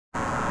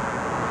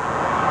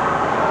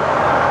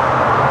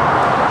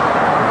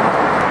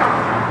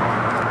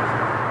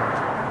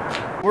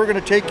we're going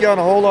to take you on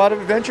a whole lot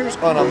of adventures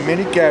on a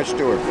mini cache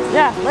tour.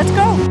 Yeah, let's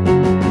go.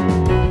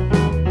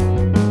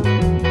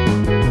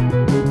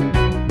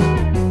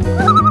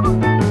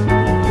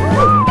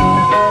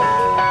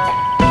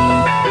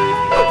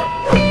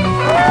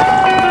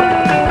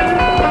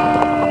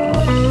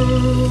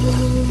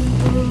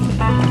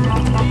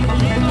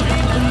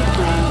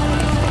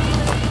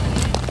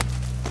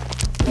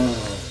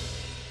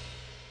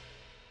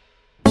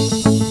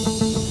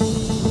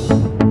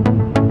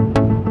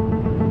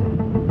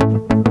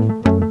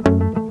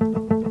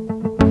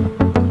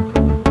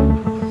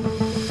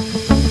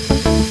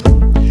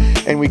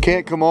 And we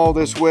can't come all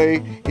this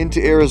way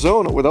into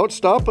Arizona without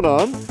stopping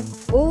on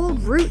Ole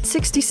Route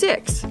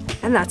 66,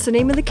 and that's the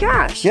name of the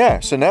cache. Yeah,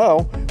 so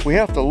now we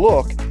have to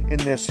look in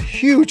this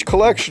huge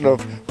collection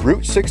of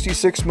Route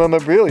 66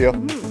 memorabilia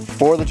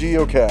for the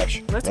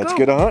geocache. Let's go.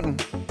 Get a hunting.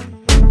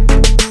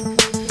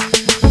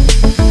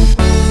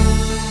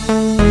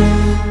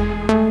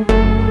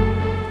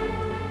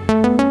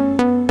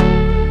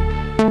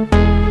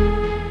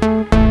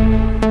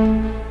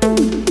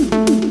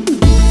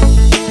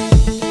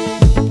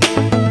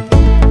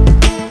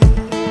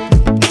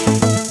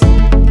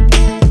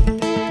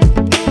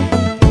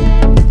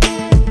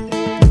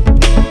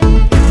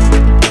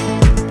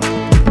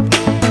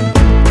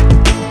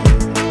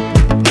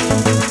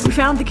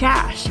 Found the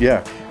cache.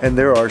 Yeah, and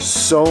there are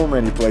so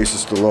many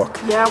places to look.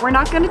 Yeah, we're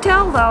not going to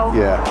tell though.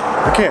 Yeah,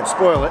 I can't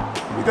spoil it.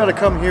 You got to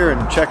come here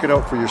and check it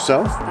out for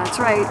yourself. That's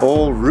right.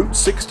 Ole Route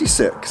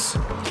 66.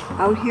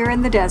 Out here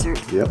in the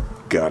desert. Yep,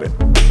 got it.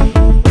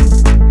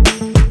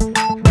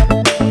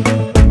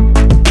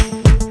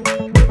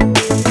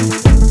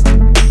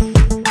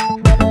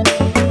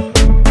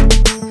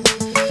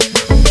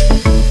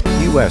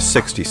 US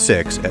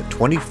 66 at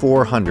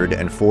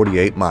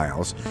 2,448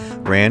 miles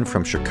ran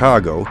from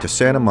Chicago to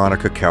Santa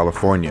Monica,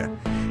 California.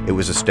 It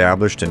was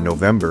established in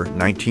November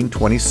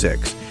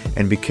 1926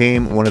 and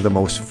became one of the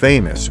most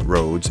famous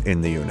roads in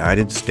the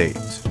United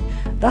States.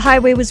 The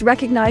highway was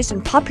recognized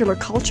in popular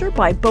culture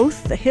by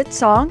both the hit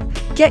song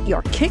Get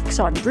Your Kicks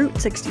on Route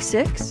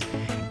 66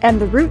 and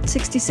the Route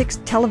 66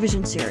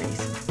 television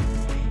series.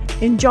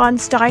 In John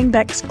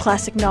Steinbeck's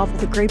classic novel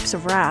The Grapes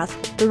of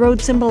Wrath, the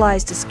road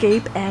symbolized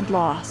escape and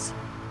loss.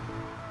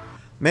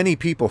 Many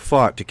people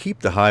fought to keep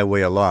the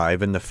highway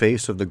alive in the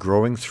face of the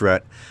growing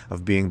threat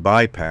of being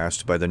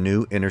bypassed by the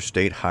new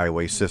interstate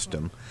highway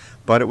system,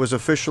 but it was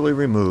officially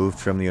removed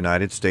from the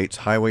United States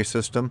highway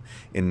system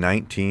in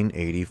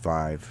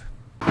 1985.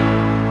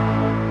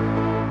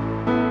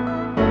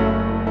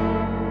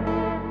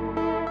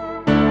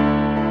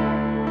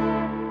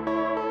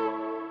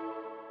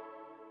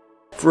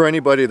 For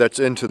anybody that's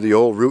into the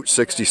old Route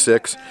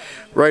 66,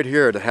 right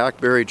here at the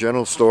Hackberry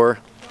General Store,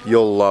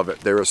 you'll love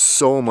it. There is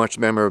so much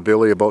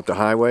memorabilia about the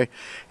highway,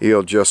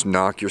 you'll just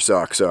knock your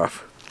socks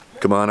off.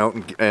 Come on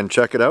out and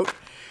check it out,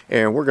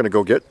 and we're going to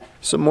go get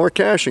some more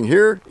caching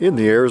here in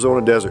the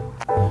Arizona desert.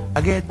 I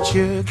get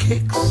your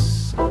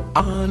kicks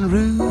on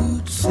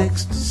Route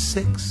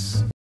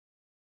 66.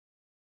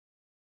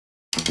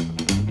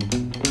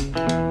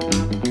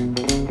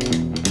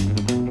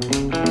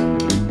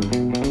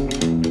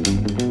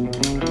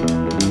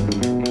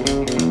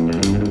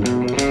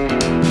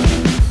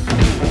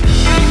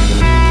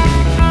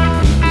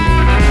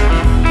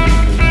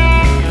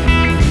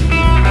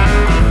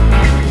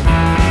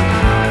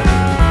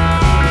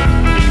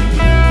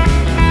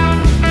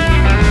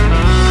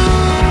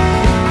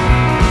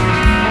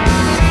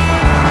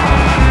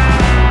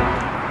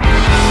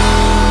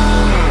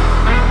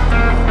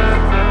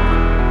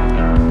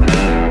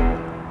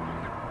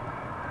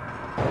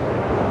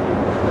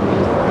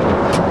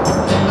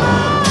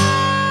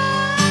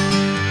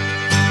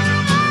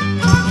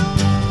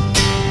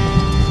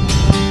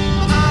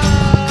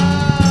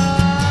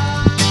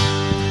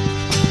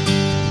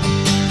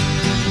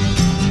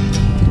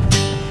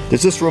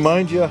 Does this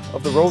remind you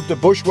of the road to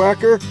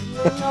Bushwhacker?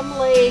 Lingham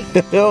Lake.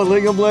 Oh,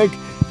 Lingham Lake.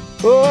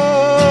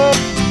 Oh!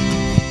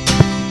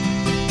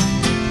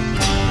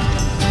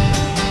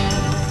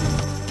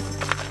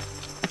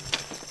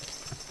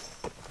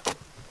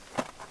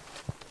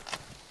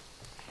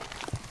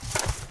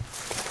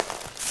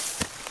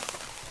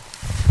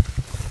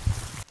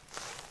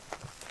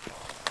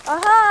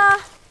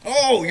 Aha!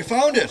 Oh, you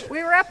found it!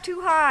 We were up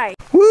too high.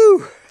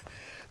 Woo!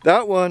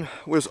 That one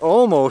was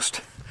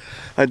almost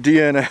a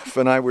DNF,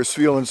 and I was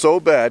feeling so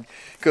bad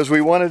because we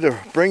wanted to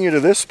bring you to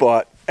this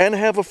spot and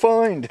have a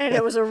find. And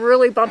it was a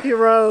really bumpy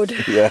road.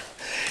 Yeah,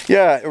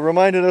 it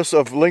reminded us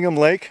of Lingham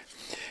Lake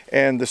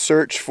and the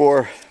search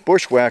for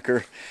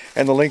Bushwhacker,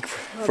 and the link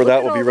for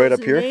that will be right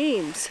up here.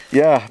 Names.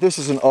 Yeah, this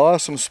is an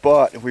awesome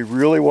spot. We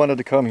really wanted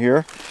to come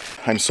here.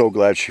 I'm so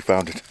glad she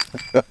found it.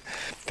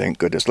 Thank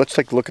goodness. Let's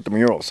take a look at the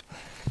murals.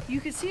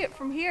 You can see it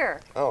from here.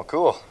 Oh,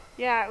 cool.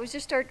 Yeah, it was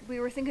just we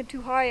were thinking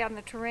too high on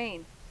the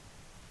terrain.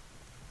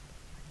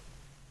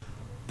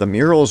 The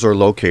murals are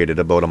located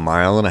about 1.5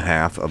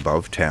 miles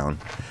above town.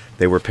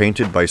 They were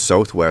painted by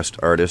Southwest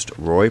artist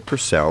Roy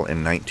Purcell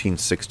in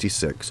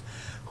 1966,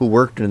 who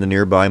worked in the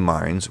nearby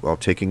mines while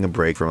taking a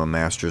break from a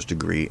master's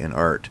degree in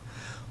art.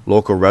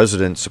 Local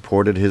residents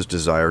supported his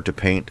desire to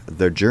paint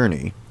their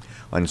journey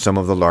on some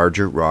of the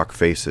larger rock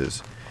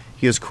faces.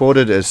 He is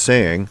quoted as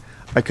saying,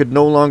 "I could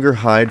no longer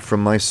hide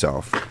from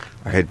myself.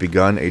 I had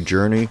begun a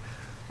journey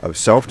of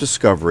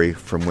self-discovery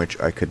from which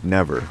I could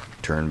never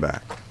turn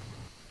back."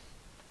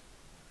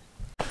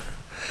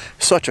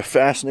 Such a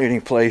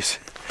fascinating place.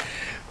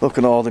 Look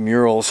at all the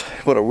murals,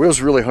 but it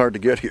was really hard to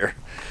get here.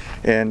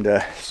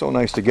 And so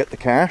nice to get the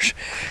cache.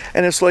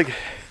 And it's like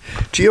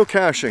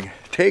geocaching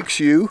takes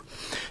you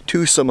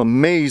to some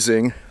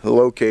amazing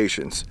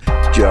locations,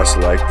 just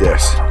like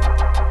this.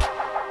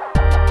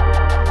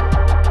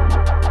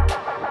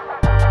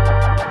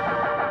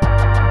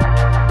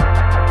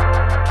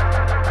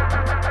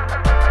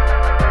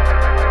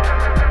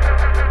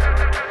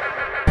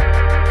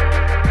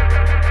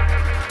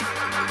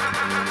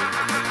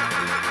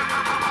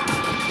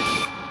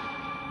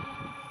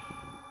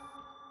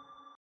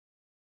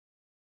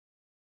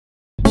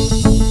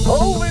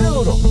 Ole Route.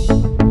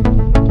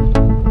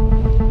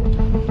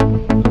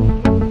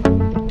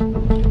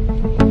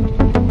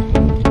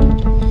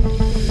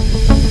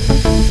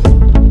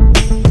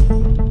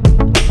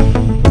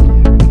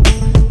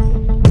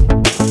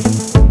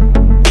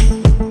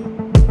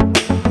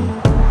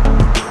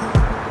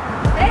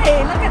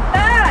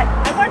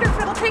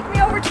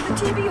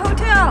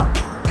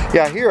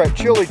 Yeah, here at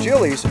Chili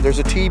Jilly's, there's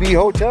a TB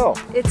hotel.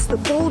 It's the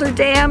Boulder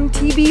Dam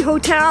TB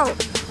Hotel,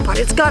 but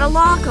it's got a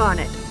lock on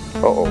it.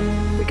 Uh-oh.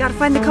 We gotta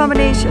find the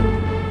combination.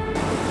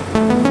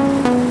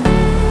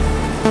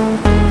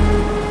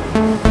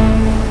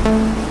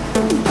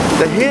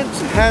 The hint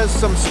has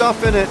some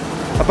stuff in it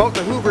about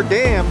the Hoover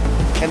Dam,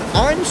 and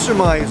I'm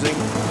surmising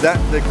that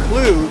the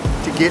clue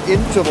to get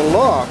into the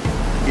lock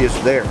is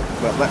there.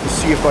 But let me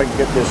see if I can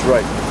get this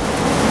right.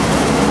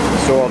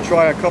 So I'll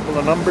try a couple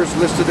of numbers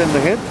listed in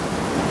the hint,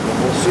 and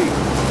we'll see.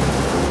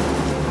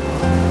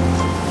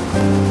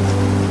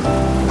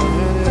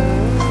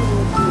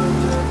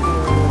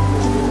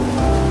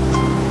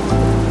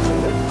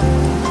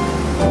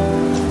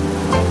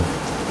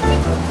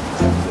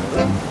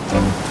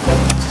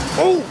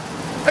 Oh!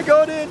 I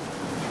got in!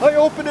 I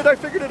opened it, I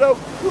figured it out!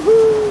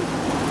 Woohoo!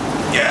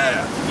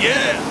 Yeah!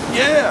 Yeah!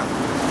 Yeah!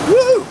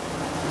 Woo!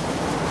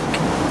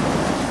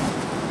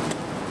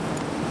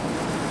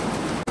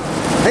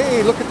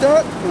 Hey, look at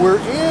that! We're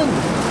in!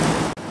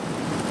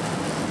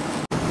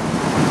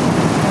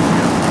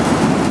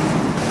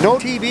 No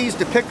TVs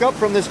to pick up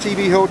from this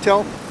TV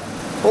hotel,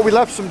 but we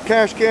left some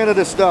Cache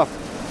Canada stuff.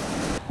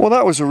 Well,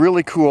 that was a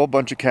really cool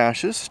bunch of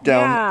caches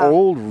down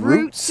Old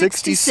Route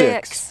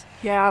 66.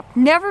 Yeah,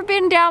 never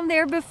been down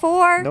there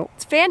before. Nope.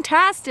 It's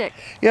fantastic.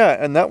 Yeah,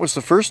 and that was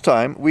the first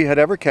time we had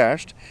ever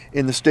cached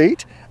in the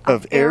state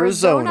of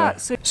Arizona.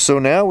 So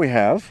now we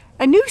have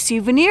a new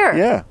souvenir.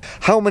 Yeah.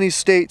 How many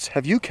states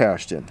have you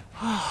cached in?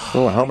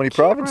 Oh, how many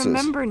provinces? I can't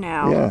remember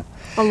now. Yeah.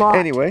 A lot.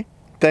 Anyway,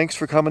 thanks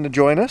for coming to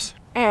join us.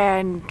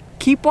 And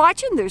keep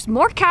watching. There's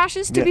more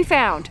caches to be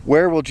found.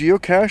 Where will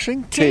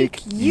geocaching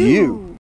take you?